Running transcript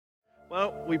Why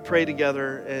don't we pray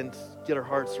together and get our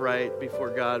hearts right before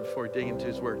God, before we dig into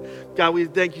His Word. God, we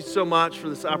thank you so much for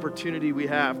this opportunity we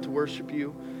have to worship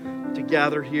you, to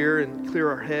gather here and clear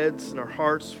our heads and our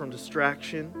hearts from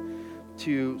distraction,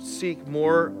 to seek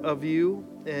more of you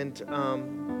and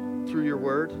through your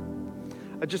Word.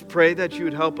 I just pray that you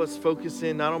would help us focus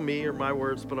in not on me or my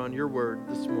words, but on your Word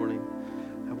this morning.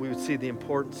 That we would see the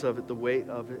importance of it, the weight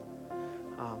of it.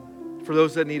 For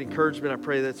those that need encouragement, I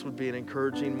pray this would be an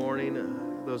encouraging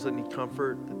morning. Those that need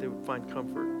comfort, that they would find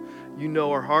comfort. You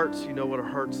know our hearts. You know what our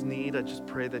hearts need. I just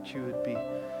pray that you would be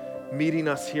meeting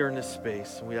us here in this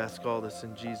space. And we ask all this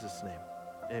in Jesus' name.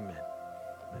 Amen.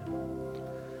 Amen.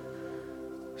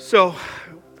 So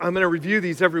I'm going to review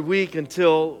these every week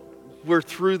until we're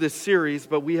through this series,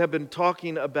 but we have been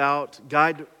talking about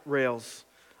guiderails.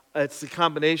 It's the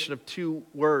combination of two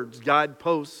words,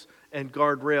 guideposts and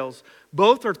guardrails.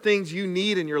 Both are things you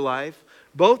need in your life.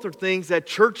 Both are things that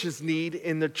churches need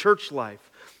in the church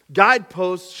life.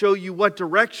 Guideposts show you what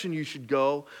direction you should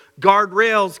go.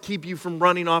 Guardrails keep you from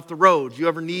running off the road. You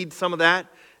ever need some of that?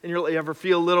 And you ever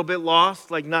feel a little bit lost,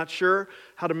 like not sure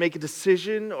how to make a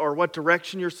decision or what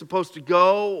direction you're supposed to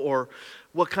go or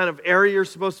what kind of area you're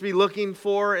supposed to be looking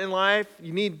for in life?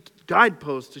 You need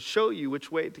guideposts to show you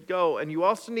which way to go. And you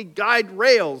also need guide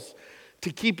rails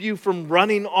to keep you from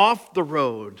running off the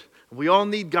road. We all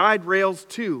need guide rails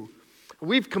too.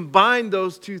 We've combined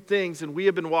those two things, and we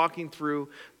have been walking through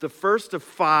the first of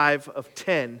 5 of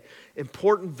 10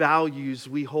 important values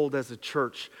we hold as a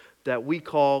church that we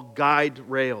call guide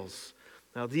rails.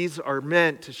 Now, these are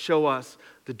meant to show us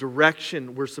the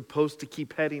direction we're supposed to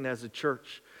keep heading as a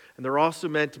church. And they're also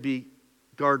meant to be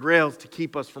guardrails to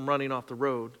keep us from running off the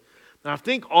road. Now, I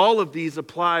think all of these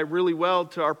apply really well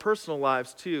to our personal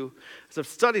lives, too. As I've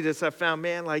studied this, I've found,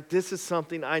 this is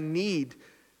something I need,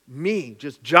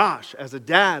 just Josh, as a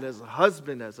dad, as a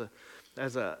husband, as a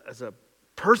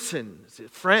person, as a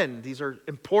friend. These are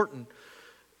important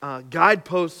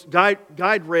guideposts,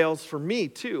 guide rails for me,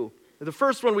 too. The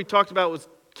first one we talked about was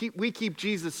we keep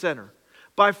Jesus center.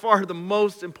 By far the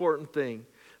most important thing.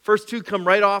 First two come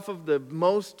right off of the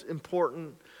most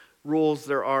important rules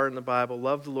there are in the Bible.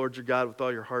 Love the Lord your God with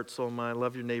all your heart, soul, and mind.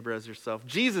 Love your neighbor as yourself.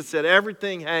 Jesus said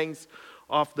everything hangs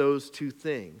off those two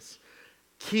things.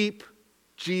 Keep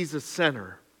Jesus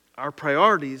center. Our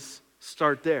priorities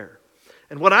start there.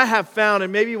 And what I have found,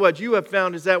 and maybe what you have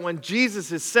found, is that when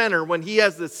Jesus is center, when He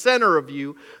has the center of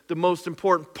you, the most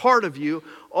important part of you,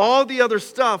 all the other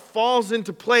stuff falls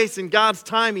into place in God's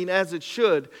timing as it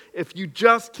should. If you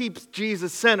just keep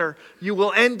Jesus center, you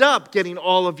will end up getting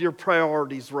all of your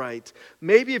priorities right.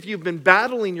 Maybe if you've been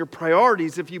battling your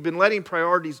priorities, if you've been letting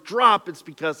priorities drop, it's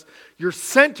because your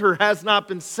center has not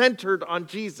been centered on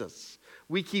Jesus.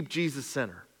 We keep Jesus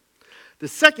center. The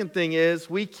second thing is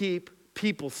we keep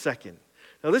people second.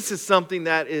 Now, this is something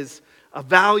that is a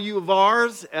value of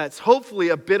ours. It's hopefully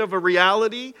a bit of a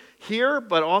reality here,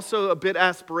 but also a bit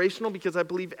aspirational because I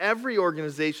believe every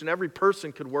organization, every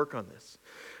person could work on this.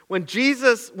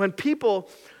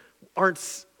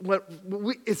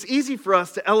 It's easy for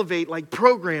us to elevate like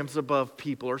programs above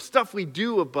people or stuff we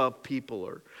do above people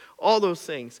or all those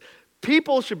things.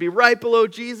 People should be right below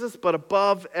Jesus, but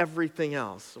above everything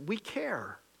else. We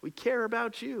care. We care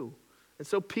about you. And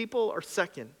so people are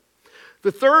second.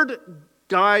 The third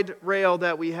guide rail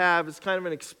that we have is kind of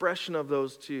an expression of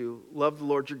those two. Love the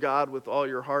Lord your God with all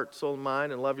your heart, soul, and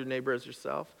mind, and love your neighbor as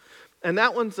yourself. And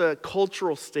that one's a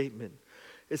cultural statement.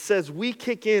 It says we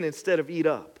kick in instead of eat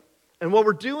up. And what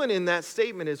we're doing in that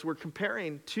statement is we're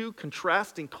comparing two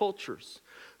contrasting cultures.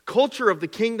 Culture of the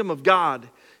kingdom of God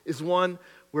is one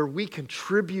where we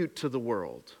contribute to the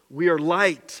world. We are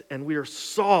light and we are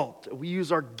salt. We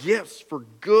use our gifts for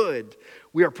good.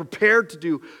 We are prepared to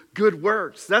do good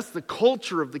works. That's the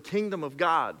culture of the kingdom of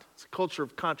God. It's a culture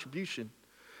of contribution.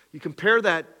 You compare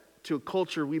that to a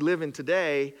culture we live in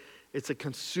today, it's a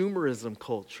consumerism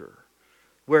culture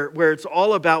where it's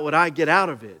all about what I get out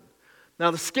of it. Now,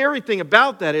 the scary thing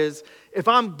about that is if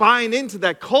I'm buying into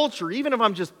that culture, even if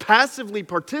I'm just passively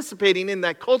participating in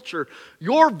that culture,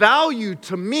 your value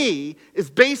to me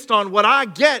is based on what I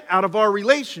get out of our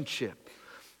relationship.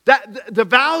 That the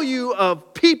value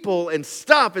of people and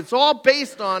stuff, it's all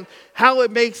based on how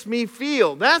it makes me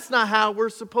feel. That's not how we're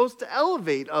supposed to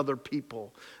elevate other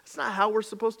people. It's not how we're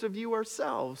supposed to view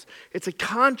ourselves. It's a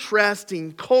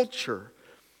contrasting culture.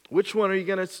 Which one are you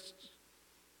going to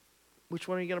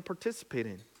participate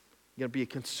in? You going to be a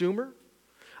consumer?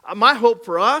 My hope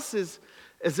for us is,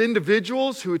 as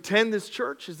individuals who attend this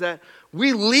church, is that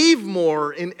we leave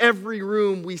more in every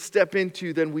room we step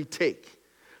into than we take.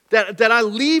 That I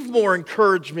leave more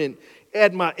encouragement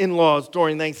at my in-laws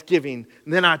during Thanksgiving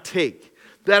than I take.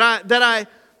 That I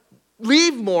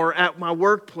leave more at my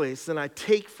workplace than I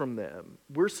take from them.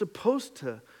 We're supposed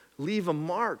to leave a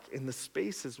mark in the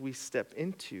spaces we step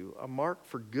into, a mark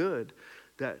for good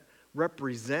that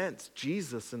represents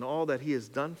Jesus and all that he has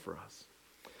done for us.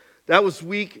 That was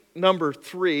week number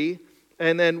 3.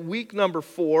 And then week number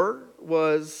 4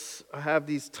 was, I have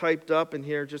these typed up in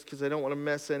here just because I don't want to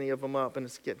mess any of them up and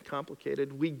it's getting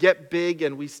complicated. We get big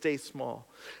and we stay small.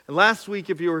 And last week,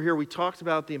 if you were here, we talked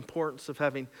about the importance of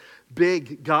having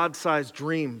big, God-sized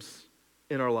dreams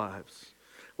in our lives.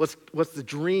 What's the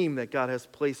dream that God has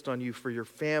placed on you for your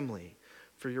family,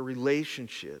 for your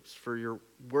relationships, for your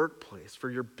workplace,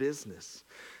 for your business?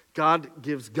 God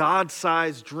gives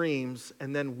God-sized dreams,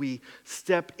 and then we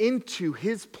step into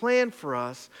his plan for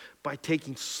us by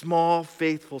taking small,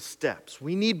 faithful steps.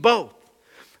 We need both.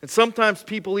 And sometimes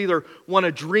people either want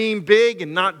to dream big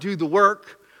and not do the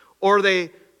work, or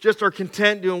they just are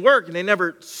content doing work, and they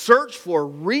never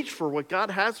reach for what God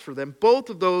has for them. Both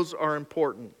of those are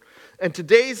important. And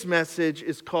today's message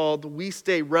is called We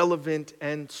Stay Relevant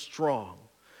and Strong.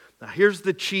 Now, here's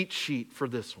the cheat sheet for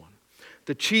this one.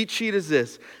 The cheat sheet is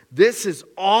this. This is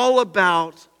all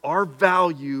about our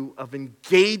value of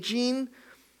engaging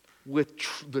with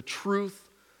the truth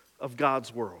of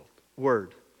God's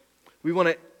word. We want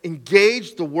to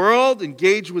engage the world,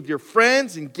 engage with your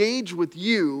friends, engage with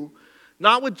you,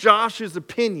 not with Josh's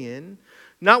opinion,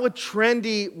 not with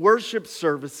trendy worship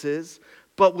services,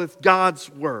 but with God's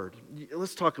word.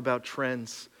 Let's talk about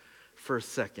trends for a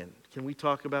second. Can we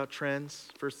talk about trends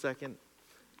for a second?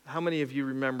 How many of you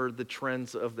remember the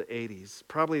trends of the 80s?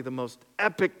 Probably the most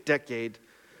epic decade.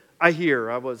 I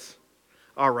was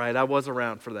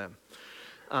around for them.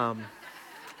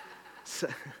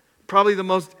 Probably the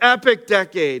most epic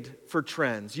decade for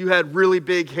trends. You had really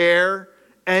big hair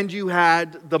and you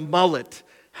had the mullet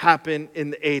happen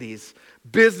in the 80s.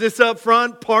 Business up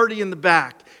front, party in the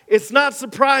back. It's not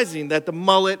surprising that the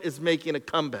mullet is making a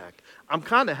comeback. I'm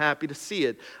kind of happy to see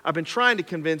it. I've been trying to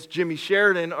convince Jimmy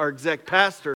Sheridan, our exec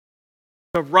pastor,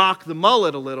 to rock the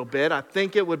mullet a little bit. I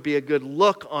think it would be a good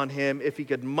look on him if he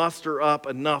could muster up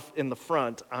enough in the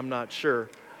front. I'm not sure.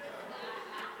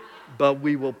 But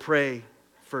we will pray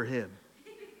for him.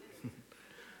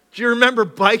 Do you remember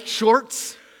bike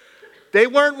shorts? They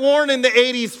weren't worn in the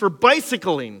 80s for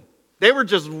bicycling. They were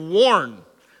just worn.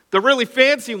 The really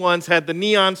fancy ones had the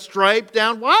neon stripe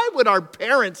down. Why would our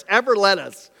parents ever let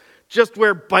us just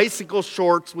wear bicycle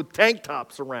shorts with tank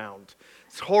tops around?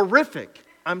 It's horrific.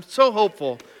 I'm so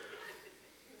hopeful,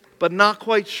 but not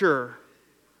quite sure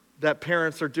that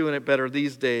parents are doing it better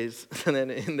these days than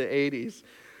in the 80s.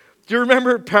 Do you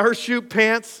remember parachute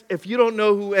pants? If you don't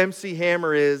know who MC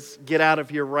Hammer is, get out of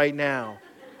here right now.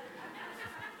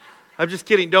 I'm just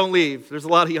kidding. Don't leave. There's a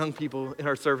lot of young people in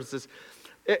our services.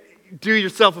 Do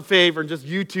yourself a favor and just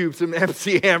YouTube some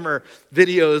MC Hammer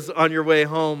videos on your way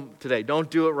home today. Don't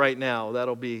do it right now.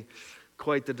 That'll be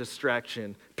quite the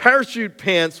distraction. Parachute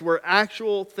pants were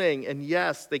actual thing. And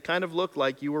yes, they kind of looked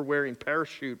like you were wearing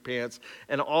parachute pants.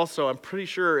 And also, I'm pretty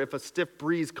sure if a stiff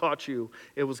breeze caught you,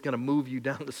 it was going to move you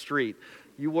down the street.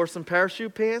 You wore some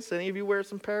parachute pants? Any of you wear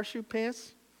some parachute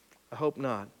pants? I hope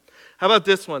not. How about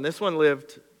this one? This one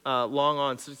lived long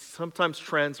on. So sometimes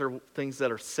trends are things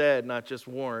that are said, not just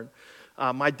worn.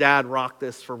 My dad rocked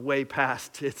this for way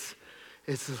past its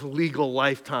legal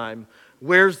lifetime.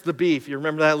 Where's the beef? You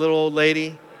remember that little old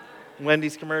lady?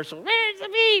 Wendy's commercial. Where's the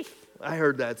beef? I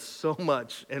heard that so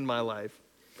much in my life.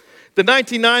 The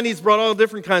 1990s brought all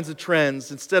different kinds of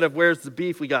trends. Instead of where's the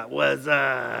beef, we got what's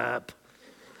up?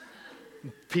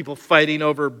 People fighting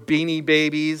over Beanie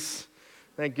Babies.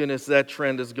 Thank goodness that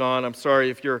trend is gone. I'm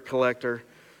sorry if you're a collector.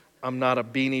 I'm not a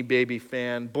Beanie Baby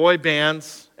fan. Boy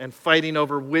bands and fighting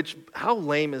over how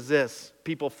lame is this?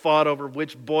 People fought over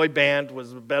which boy band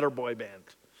was a better boy band.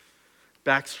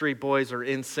 Backstreet Boys or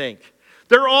NSYNC.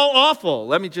 They're all awful.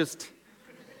 Let me just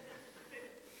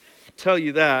tell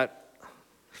you that.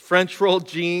 French rolled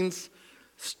jeans,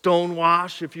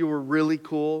 stonewash if you were really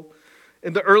cool.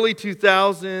 In the early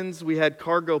 2000s, we had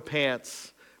cargo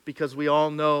pants because we all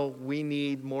know we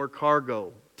need more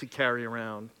cargo to carry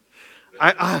around.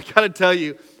 I got to tell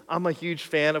you, I'm a huge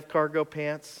fan of cargo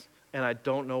pants, and I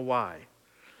don't know why.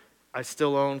 I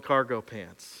still own cargo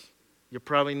pants. You'll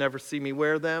probably never see me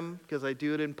wear them because I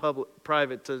do it in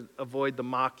private to avoid the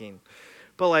mocking.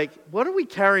 But what are we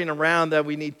carrying around that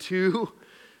we need 2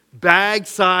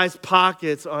 bag-sized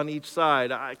pockets on each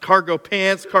side? Cargo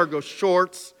pants, cargo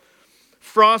shorts,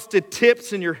 frosted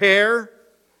tips in your hair,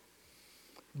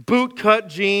 boot-cut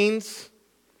jeans.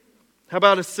 How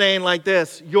about a saying like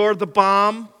this? You're the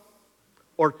bomb,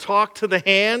 or talk to the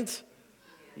hand.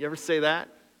 You ever say that?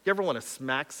 You ever want to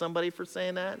smack somebody for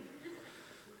saying that?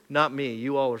 Not me.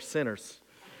 You all are sinners.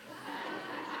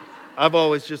 I've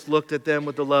always just looked at them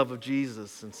with the love of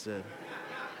Jesus and said,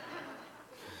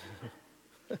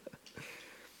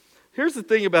 here's the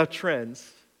thing about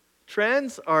trends.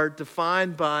 Trends are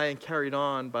defined by and carried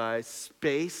on by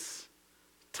space,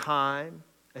 time,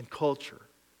 and culture.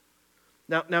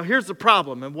 Now here's the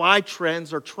problem and why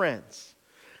trends are trends.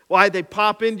 Why they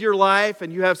pop into your life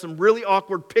and you have some really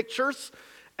awkward pictures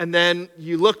and then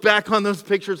you look back on those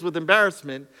pictures with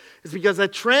embarrassment is because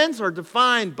that trends are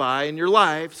defined by, in your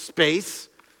life, space,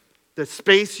 the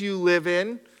space you live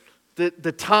in,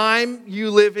 the time you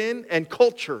live in, and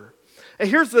culture. And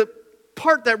here's the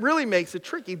part that really makes it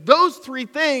tricky. Those three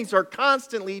things are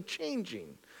constantly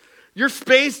changing. Your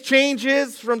space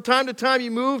changes from time to time.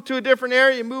 You move to a different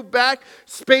area, you move back,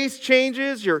 space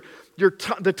changes,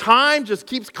 the time just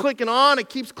keeps clicking on, it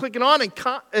keeps clicking on,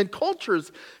 and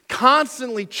culture's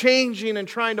constantly changing and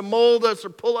trying to mold us or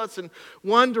pull us in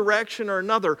one direction or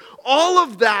another. All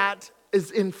of that is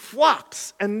in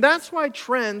flux, and that's why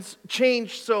trends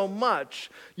change so much.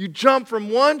 You jump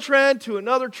from one trend to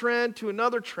another trend to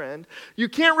another trend. You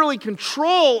can't really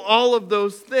control all of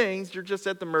those things. You're just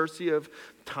at the mercy of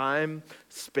time,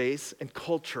 space, and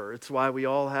culture. It's why we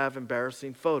all have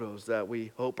embarrassing photos that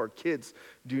we hope our kids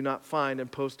do not find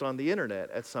and post on the internet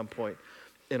at some point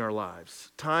in our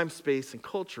lives. Time, space, and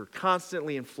culture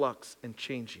constantly in flux and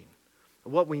changing.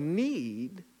 What we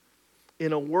need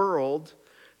in a world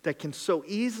that can so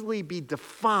easily be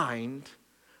defined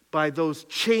by those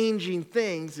changing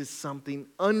things is something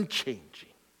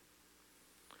unchanging.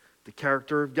 The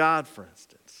character of God, for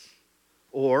instance.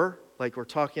 Or, like we're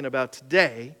talking about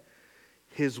today,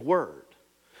 His Word.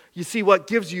 You see, what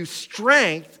gives you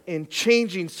strength in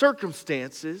changing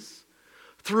circumstances,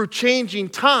 through changing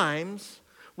times,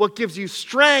 what gives you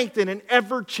strength in an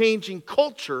ever-changing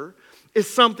culture is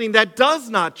something that does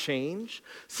not change,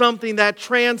 something that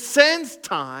transcends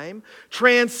time,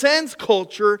 transcends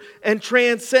culture, and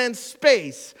transcends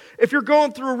space. If you're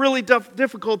going through a really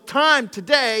difficult time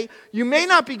today, you may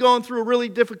not be going through a really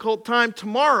difficult time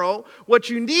tomorrow. What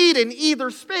you need in either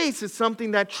space is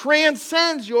something that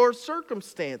transcends your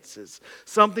circumstances,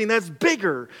 something that's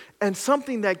bigger, and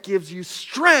something that gives you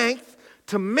strength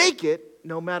to make it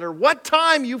no matter what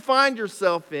time you find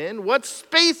yourself in, what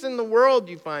space in the world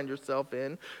you find yourself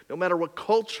in, no matter what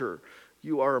culture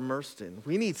you are immersed in.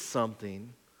 We need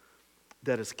something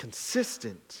that is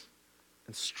consistent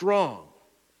and strong.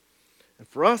 And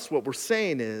for us, what we're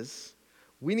saying is,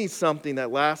 we need something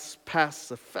that lasts past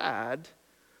the fad,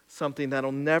 something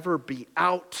that'll never be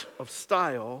out of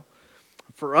style.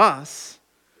 For us,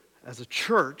 as a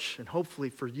church, and hopefully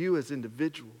for you as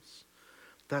individuals,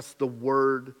 that's the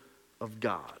Word of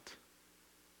God.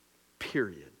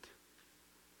 Period.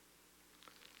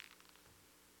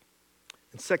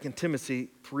 In 2 Timothy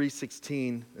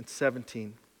 3:16 and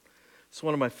 17, it's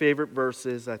one of my favorite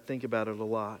verses. I think about it a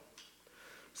lot.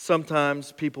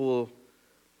 Sometimes people will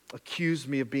accuse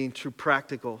me of being too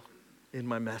practical in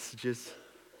my messages,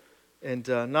 and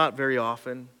not very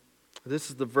often.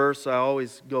 This is the verse I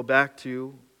always go back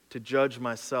to judge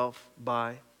myself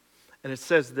by. And it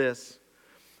says this.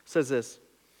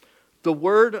 The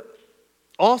word,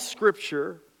 all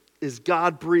Scripture is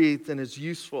God-breathed and is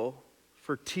useful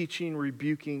for teaching,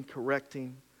 rebuking,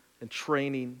 correcting, and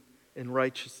training in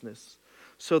righteousness,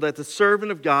 so that the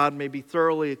servant of God may be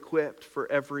thoroughly equipped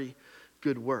for every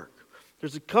good work.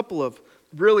 There's a couple of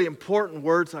really important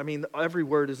words. I mean, every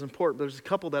word is important, but there's a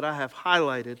couple that I have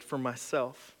highlighted for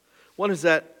myself. One is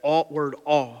that word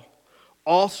all.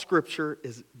 All Scripture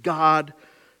is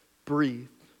God-breathed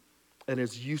and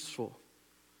is useful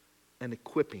and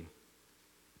equipping.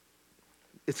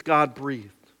 It's God-breathed.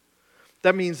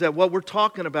 That means that what we're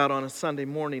talking about on a Sunday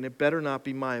morning, it better not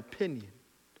be my opinion.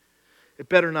 It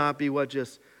better not be what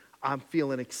just I'm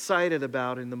feeling excited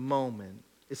about in the moment.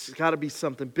 It's got to be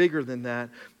something bigger than that.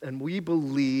 And we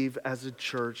believe as a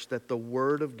church that the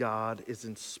Word of God is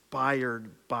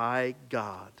inspired by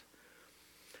God.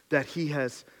 That He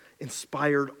has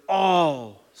inspired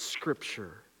all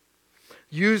Scripture.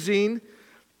 Using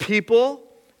people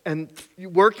and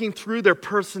working through their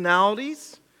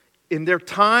personalities, in their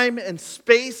time and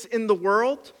space in the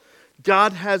world,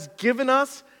 God has given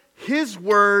us His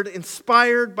Word,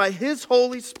 inspired by His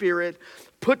Holy Spirit,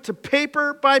 put to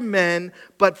paper by men,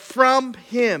 but from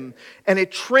Him. And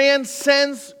it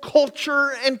transcends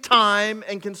culture and time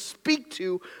and can speak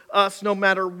to us no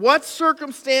matter what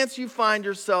circumstance you find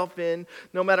yourself in,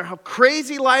 no matter how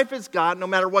crazy life has got, no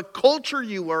matter what culture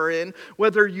you are in,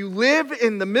 whether you live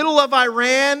in the middle of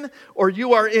Iran or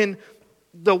you are in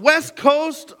the west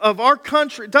coast of our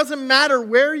country, it doesn't matter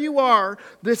where you are,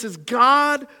 this is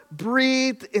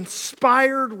God-breathed,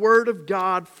 inspired word of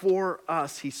God for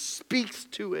us. He speaks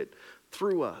to it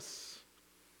through us.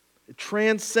 It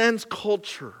transcends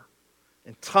culture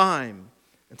and time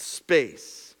and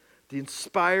space. The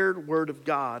inspired word of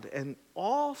God. And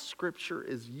all Scripture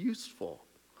is useful.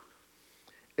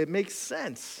 It makes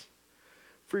sense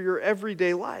for your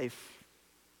everyday life.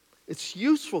 It's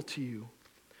useful to you.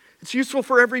 It's useful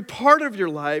for every part of your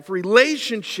life,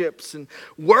 relationships and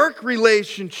work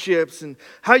relationships and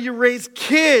how you raise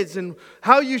kids and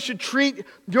how you should treat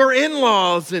your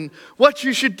in-laws and what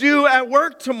you should do at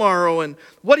work tomorrow and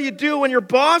what do you do when your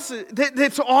boss...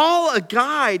 It's all a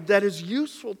guide that is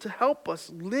useful to help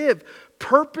us live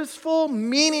purposeful,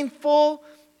 meaningful,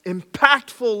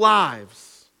 impactful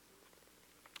lives.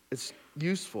 It's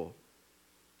useful.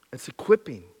 It's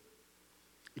equipping.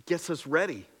 It gets us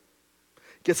ready.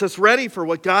 It gets us ready for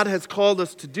what God has called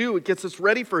us to do. It gets us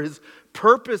ready for His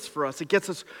purpose for us. It gets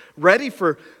us ready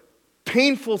for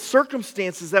painful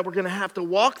circumstances that we're going to have to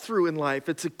walk through in life.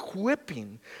 It's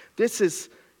equipping. This is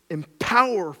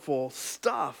powerful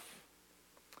stuff.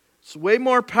 It's way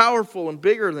more powerful and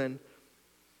bigger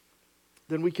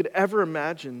than we could ever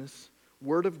imagine. This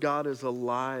Word of God is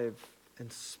alive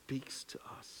and speaks to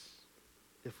us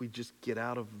if we just get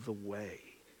out of the way.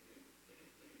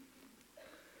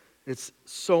 It's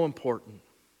so important.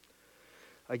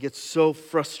 I get so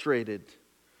frustrated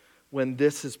when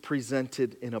this is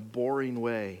presented in a boring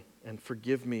way. And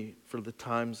forgive me for the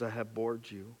times I have bored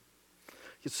you. I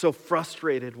get so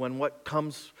frustrated when what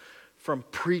comes from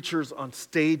preachers on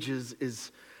stages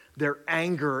is their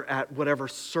anger at whatever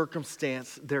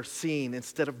circumstance they're seeing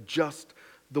instead of just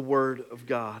the Word of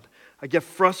God. I get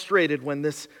frustrated when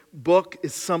this book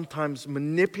is sometimes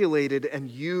manipulated and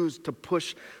used to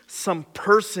push some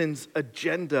person's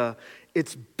agenda.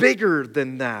 It's bigger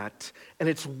than that. And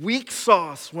it's weak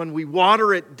sauce when we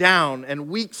water it down, and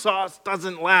weak sauce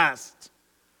doesn't last.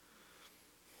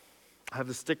 I have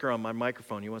the sticker on my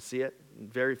microphone. You want to see it?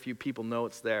 Very few people know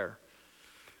it's there.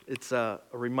 It's a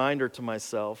reminder to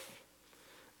myself.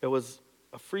 It was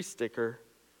a free sticker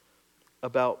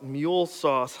about mule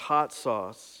sauce, hot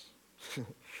sauce.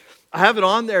 I have it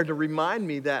on there to remind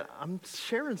me that I'm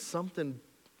sharing something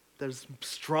that is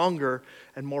stronger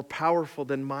and more powerful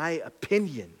than my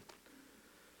opinion.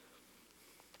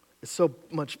 It's so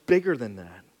much bigger than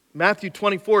that. Matthew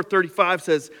 24:35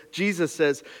 says, Jesus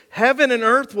says, heaven and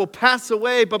earth will pass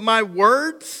away, but my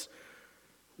words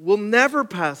will never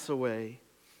pass away.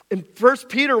 In 1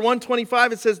 Peter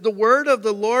 1:25 it says, the word of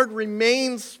the Lord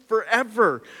remains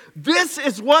forever. This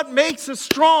is what makes us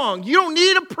strong. You don't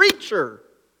need a preacher.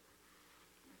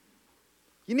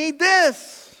 You need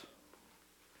this.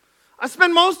 I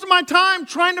spend most of my time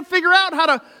trying to figure out how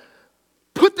to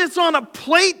put this on a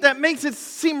plate that makes it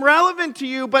seem relevant to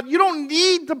you, but you don't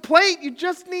need the plate. You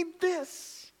just need this.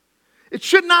 It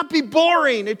should not be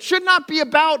boring. It should not be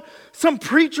about some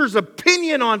preacher's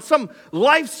opinion on some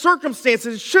life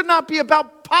circumstances. It should not be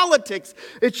about politics.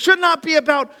 It should not be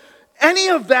about any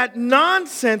of that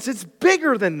nonsense. It's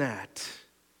bigger than that.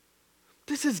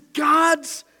 This is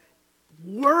God's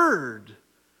word.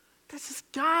 This is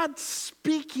God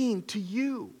speaking to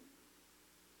you.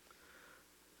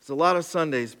 There's a lot of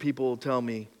Sundays people will tell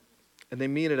me, and they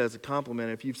mean it as a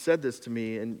compliment. If you've said this to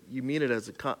me and you mean it as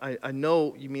a I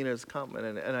know you mean it as a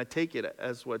compliment, and I take it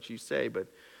as what you say, but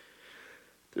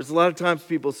there's a lot of times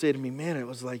people say to me, man, it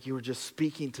was like you were just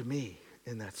speaking to me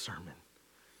in that sermon.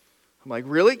 I'm like,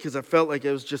 really? Because I felt like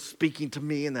it was just speaking to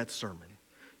me in that sermon.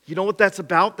 You know what that's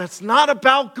about? That's not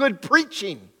about good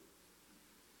preaching.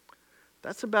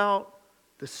 That's about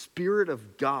the Spirit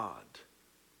of God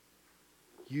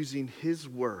using His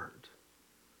Word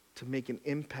to make an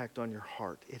impact on your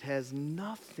heart. It has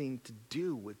nothing to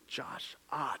do with Josh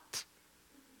Ott.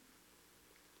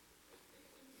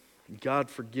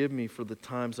 God forgive me for the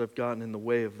times I've gotten in the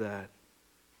way of that.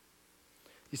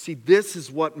 You see, this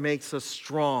is what makes us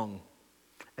strong.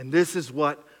 And this is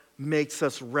what makes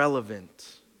us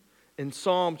relevant. In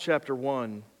Psalm chapter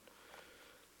 1,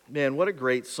 man, what a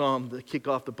great psalm to kick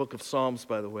off the book of Psalms,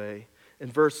 by the way.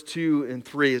 In verse 2 and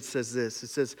 3, it says this. It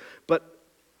says,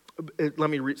 let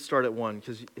me start at 1,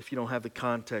 because if you don't have the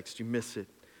context, you miss it.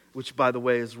 Which, by the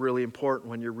way, is really important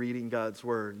when you're reading God's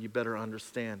Word. You better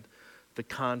understand the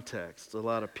context. A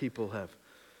lot of people have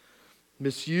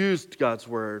misused God's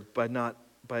Word by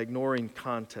ignoring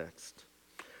context.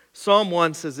 Psalm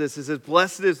 1 says this. It says,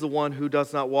 blessed is the one who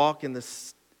does not walk in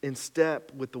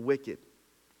step with the wicked,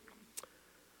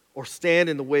 or stand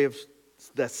in the way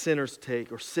that sinners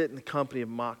take, or sit in the company of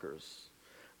mockers.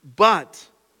 But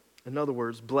In other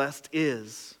words, blessed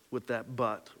is with that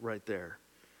but right there.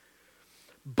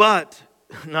 But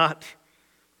not,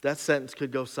 that sentence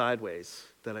could go sideways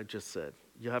that I just said.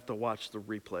 You have to watch the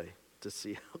replay to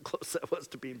see how close that was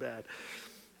to being bad.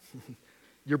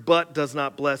 Your but does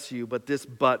not bless you, but this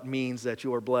but means that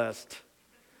you are blessed.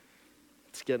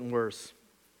 It's getting worse.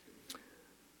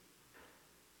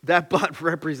 That but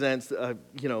represents,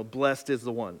 blessed is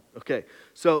the one. Okay,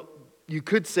 so you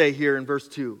could say here in verse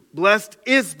 2, blessed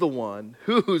is the one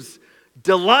whose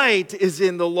delight is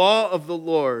in the law of the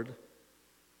Lord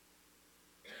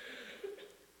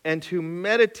and who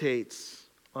meditates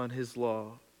on his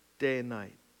law day and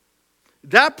night.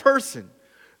 That person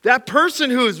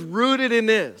who is rooted in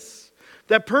this,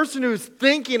 that person who's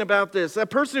thinking about this, that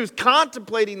person who's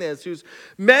contemplating this, who's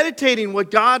meditating what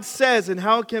God says and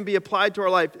how it can be applied to our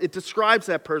life, it describes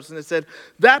that person. It said,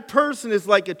 that person is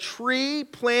like a tree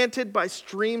planted by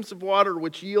streams of water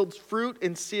which yields fruit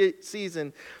in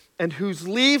season and whose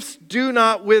leaves do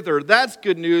not wither. That's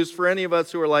good news for any of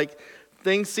us who are like,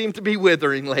 things seem to be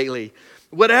withering lately.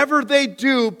 Whatever they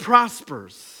do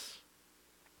prospers.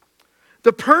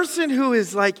 The person who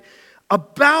is like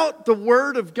about the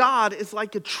Word of God is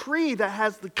like a tree that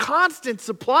has the constant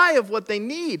supply of what they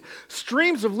need.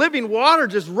 Streams of living water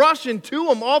just rush into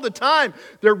them all the time.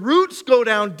 Their roots go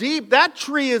down deep. That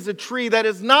tree is a tree that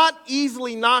is not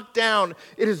easily knocked down.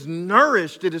 It is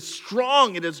nourished. It is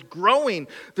strong. It is growing.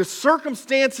 The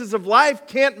circumstances of life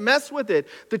can't mess with it.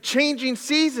 The changing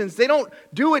seasons, they don't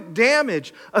do it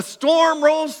damage. A storm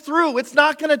rolls through. It's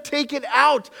not going to take it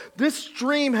out. This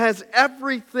stream has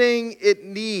everything it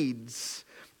needs.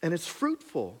 And it's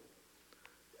fruitful.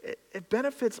 It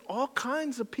benefits all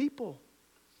kinds of people.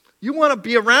 You want to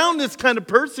be around this kind of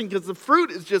person because the fruit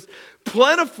is just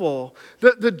plentiful.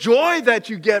 The joy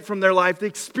that you get from their life, the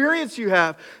experience you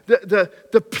have,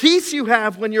 the peace you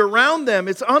have when you're around them,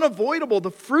 it's unavoidable.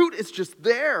 The fruit is just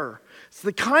there. It's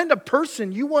the kind of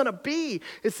person you want to be.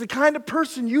 It's the kind of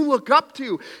person you look up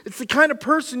to. It's the kind of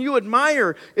person you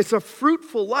admire. It's a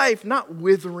fruitful life, not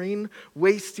withering,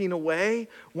 wasting away,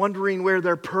 wondering where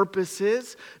their purpose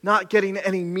is, not getting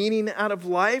any meaning out of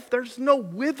life. There's no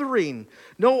withering,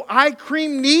 no eye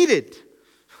cream needed.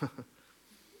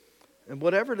 And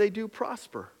whatever they do,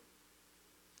 prosper.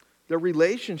 Their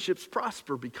relationships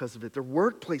prosper because of it. Their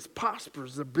workplace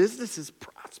prospers. Their businesses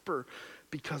prosper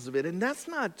because of it. And that's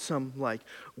not some like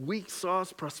weak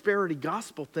sauce prosperity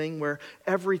gospel thing where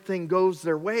everything goes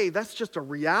their way. That's just a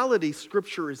reality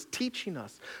Scripture is teaching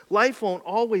us. Life won't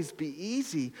always be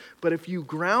easy, but if you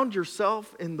ground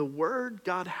yourself in the Word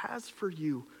God has for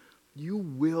you, you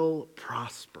will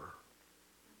prosper.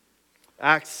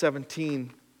 Acts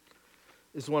 17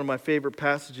 is one of my favorite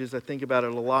passages. I think about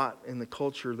it a lot in the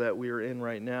culture that we are in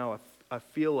right now. I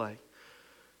feel like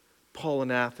Paul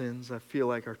in Athens. I feel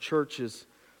like our church is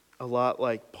a lot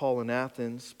like Paul in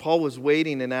Athens. Paul was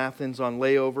waiting in Athens on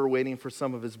layover, waiting for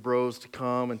some of his bros to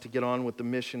come and to get on with the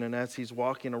mission. And as he's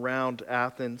walking around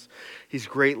Athens, he's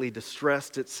greatly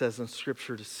distressed, it says in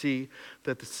Scripture, to see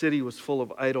that the city was full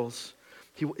of idols.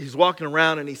 He's walking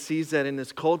around and he sees that in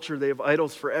this culture they have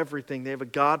idols for everything. They have a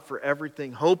God for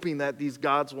everything, hoping that these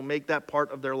gods will make that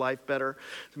part of their life better.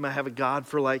 They might have a God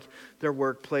for like their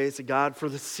workplace, a God for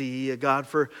the sea, a God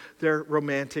for their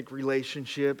romantic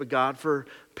relationship, a God for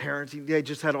parenting. They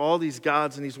just had all these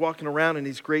gods, and he's walking around and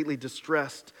he's greatly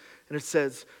distressed. And it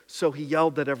says, so he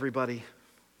yelled at everybody.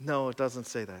 No, it doesn't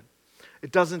say that.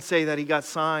 It doesn't say that he got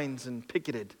signs and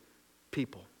picketed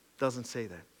people. It doesn't say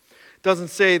that. It doesn't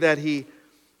say that he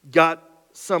got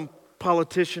some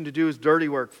politician to do his dirty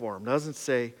work for him. Doesn't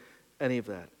say any of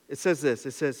that. It says this.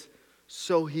 It says,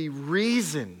 so he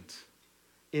reasoned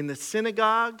in the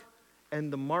synagogue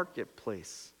and the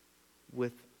marketplace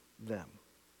with them.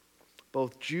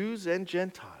 Both Jews and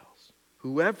Gentiles.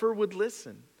 Whoever would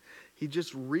listen. He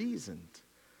just reasoned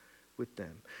with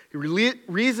them. He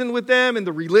reasoned with them in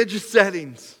the religious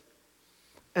settings.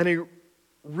 And he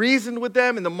reasoned with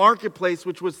them in the marketplace,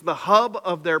 which was the hub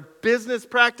of their business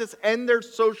practice and their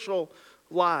social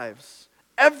lives.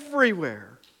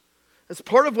 Everywhere. That's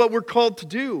part of what we're called to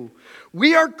do.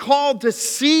 We are called to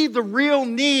see the real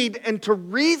need and to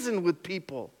reason with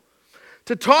people.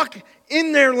 To talk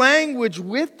in their language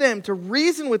with them, to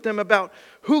reason with them about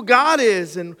who God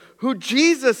is and who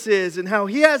Jesus is and how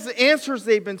He has the answers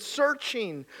they've been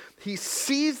searching. He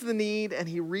sees the need and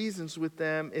He reasons with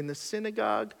them in the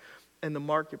synagogue and the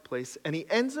marketplace. And he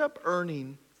ends up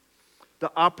earning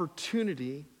the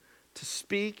opportunity to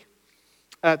speak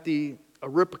at the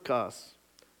Areopagus.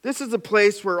 This is a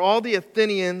place where all the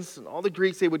Athenians and all the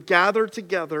Greeks, they would gather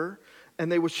together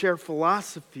and they would share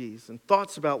philosophies and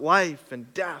thoughts about life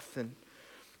and death and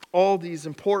all these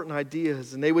important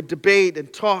ideas, and they would debate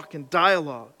and talk and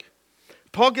dialogue.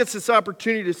 Paul gets this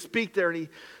opportunity to speak there, and he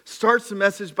starts the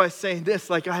message by saying this,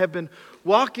 like, I have been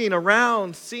walking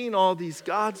around seeing all these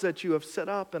gods that you have set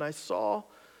up, and I saw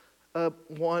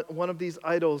one of these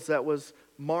idols that was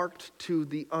marked to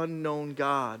the unknown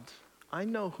God. I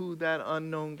know who that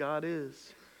unknown God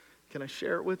is. Can I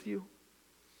share it with you?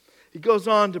 He goes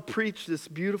on to preach this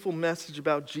beautiful message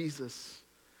about Jesus.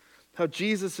 How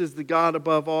Jesus is the God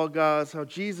above all gods. How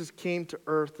Jesus came to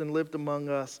earth and lived among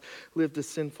us, lived a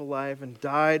sinful life, and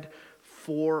died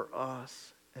for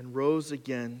us, and rose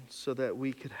again so that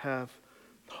we could have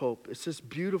hope. It's this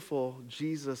beautiful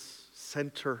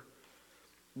Jesus-centered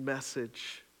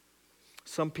message.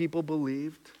 Some people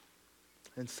believed,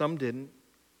 and some didn't.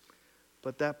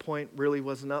 But that point really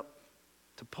wasn't up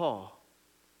to Paul.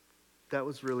 That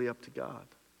was really up to God.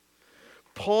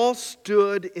 Paul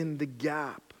stood in the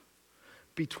gap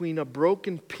between a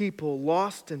broken people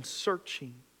lost and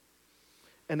searching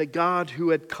and a God who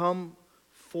had come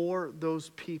for those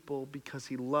people because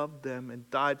he loved them and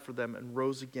died for them and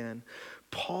rose again.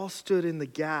 Paul stood in the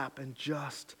gap and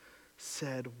just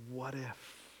said, what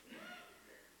if?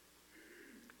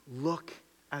 Look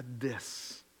at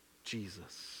this,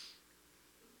 Jesus.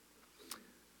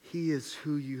 He is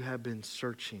who you have been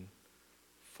searching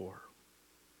for.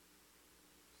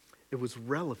 It was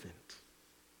relevant.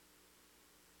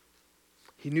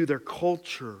 He knew their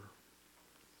culture,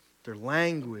 their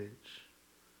language,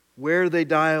 where they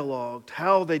dialogued,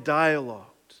 how they dialogued.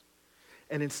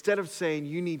 And instead of saying,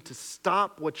 you need to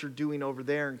stop what you're doing over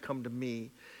there and come to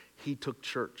me, he took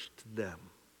church to them.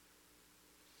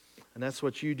 And that's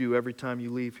what you do every time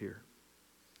you leave here.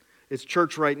 It's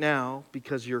church right now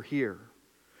because you're here.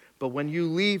 But when you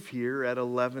leave here at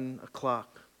 11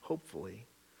 o'clock, hopefully,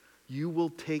 you will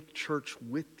take church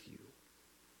with you.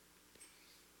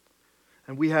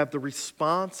 And we have the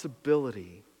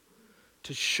responsibility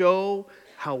to show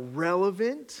how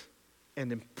relevant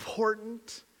and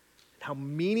important, how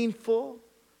meaningful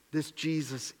this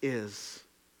Jesus is.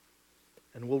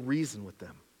 And we'll reason with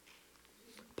them.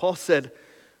 Paul said,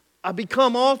 I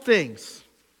become all things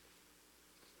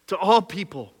to all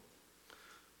people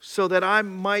so that I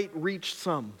might reach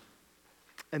some.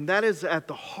 And that is at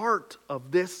the heart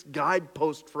of this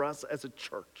guidepost for us as a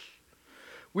church.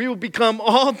 We will become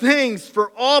all things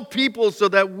for all people so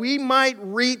that we might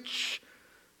reach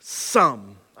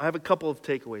some. I have a couple of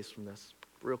takeaways from this,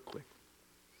 real quick.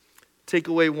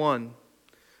 Takeaway one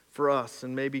for us,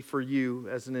 and maybe for you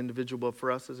as an individual, but for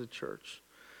us as a church.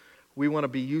 We want to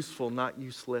be useful, not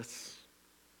useless,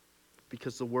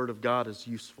 because the Word of God is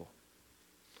useful.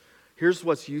 Here's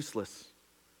what's useless.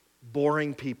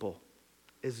 Boring people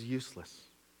is useless.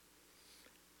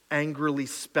 Angrily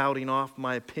spouting off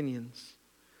my opinions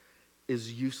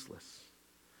is useless.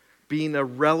 Being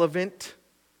irrelevant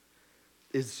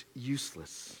is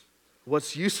useless.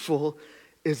 What's useful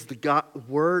is the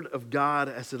Word of God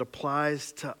as it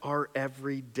applies to our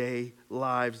everyday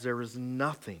lives. There is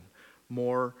nothing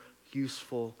more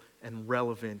useful and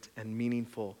relevant and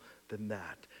meaningful than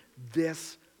that.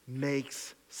 This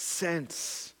makes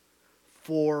sense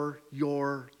for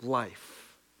your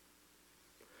life.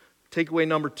 Takeaway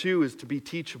number 2 is to be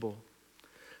teachable.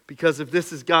 Because if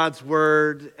this is God's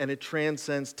Word and it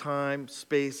transcends time,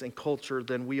 space, and culture,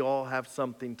 then we all have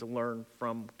something to learn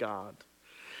from God.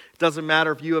 It doesn't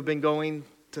matter if you have been going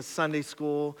to Sunday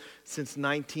school since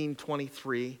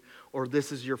 1923, or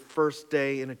this is your first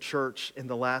day in a church in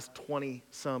the last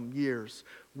 20-some years.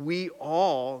 We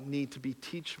all need to be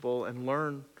teachable and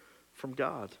learn from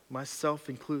God, myself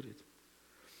included.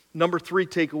 Number 3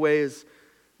 takeaway is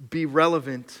be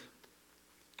relevant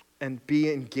and be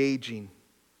engaging.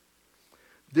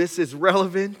 This is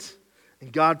relevant,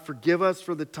 and God forgive us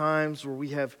for the times where we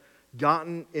have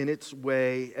gotten in its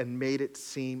way and made it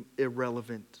seem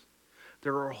irrelevant.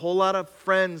 There are a whole lot of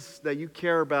friends that you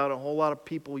care about, a whole lot of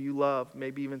people you love,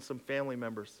 maybe even some family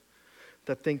members,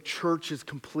 that think church is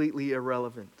completely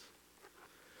irrelevant.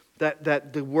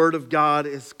 That the Word of God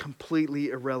is completely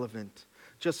irrelevant.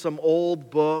 Just some old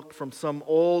book from some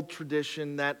old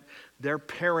tradition that their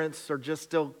parents are just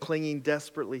still clinging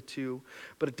desperately to,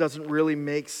 but it doesn't really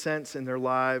make sense in their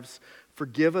lives.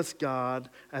 Forgive us, God,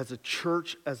 as a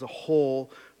church as a whole,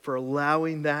 for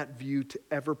allowing that view to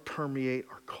ever permeate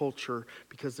our culture,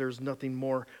 because there's nothing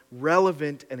more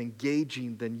relevant and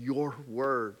engaging than your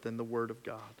Word, than the Word of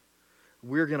God.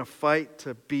 We're going to fight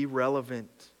to be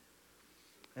relevant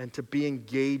and to be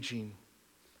engaging,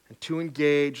 and to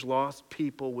engage lost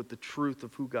people with the truth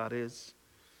of who God is.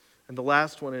 And the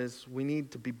last one is we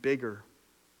need to be bigger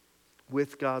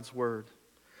with God's Word.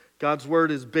 God's word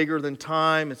is bigger than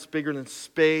time, it's bigger than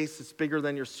space, it's bigger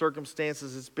than your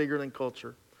circumstances, it's bigger than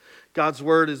culture. God's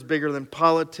word is bigger than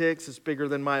politics, it's bigger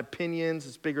than my opinions,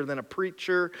 it's bigger than a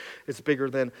preacher, it's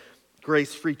bigger than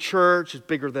Grace Free Church, it's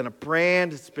bigger than a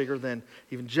brand, it's bigger than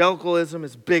evangelicalism,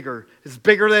 it's bigger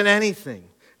than anything.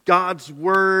 God's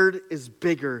word is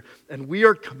bigger, and we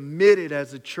are committed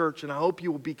as a church, and I hope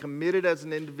you will be committed as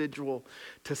an individual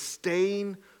to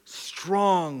staying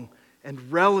strong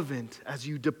and relevant as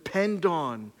you depend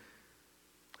on,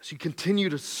 as you continue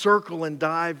to circle and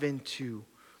dive into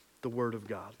the Word of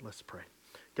God. Let's pray.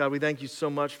 God, we thank you so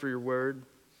much for your Word.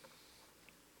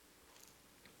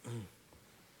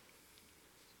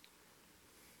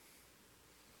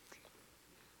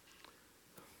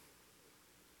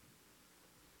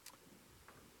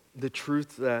 The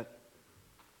truth that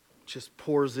just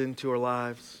pours into our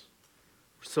lives.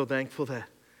 We're so thankful that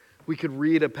we could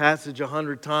read a passage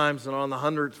 100 times and on the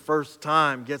 101st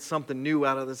time get something new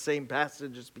out of the same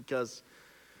passage just because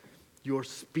you're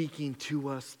speaking to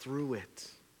us through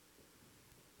it.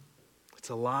 It's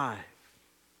alive.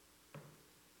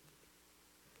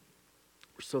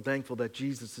 We're so thankful that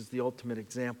Jesus is the ultimate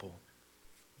example,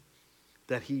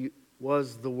 that He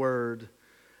was the Word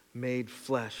made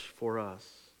flesh for us.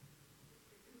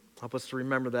 Help us to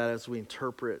remember that as we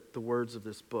interpret the words of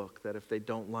this book, that if they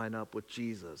don't line up with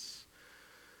Jesus,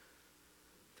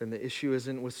 then the issue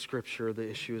isn't with Scripture, the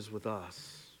issue is with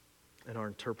us and our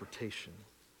interpretation.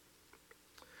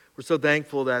 We're so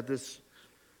thankful that this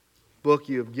book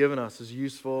you have given us is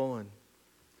useful and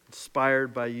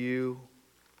inspired by you.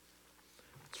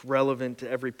 It's relevant to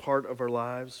every part of our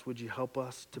lives. Would you help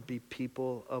us to be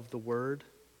people of the Word?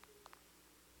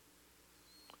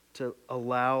 To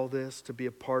allow this to be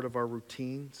a part of our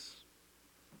routines.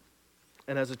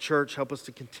 And as a church, help us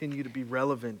to continue to be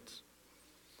relevant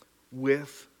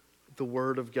with the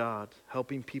Word of God,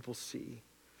 helping people see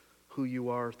who you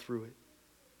are through it.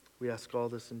 We ask all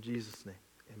this in Jesus' name.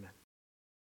 Amen.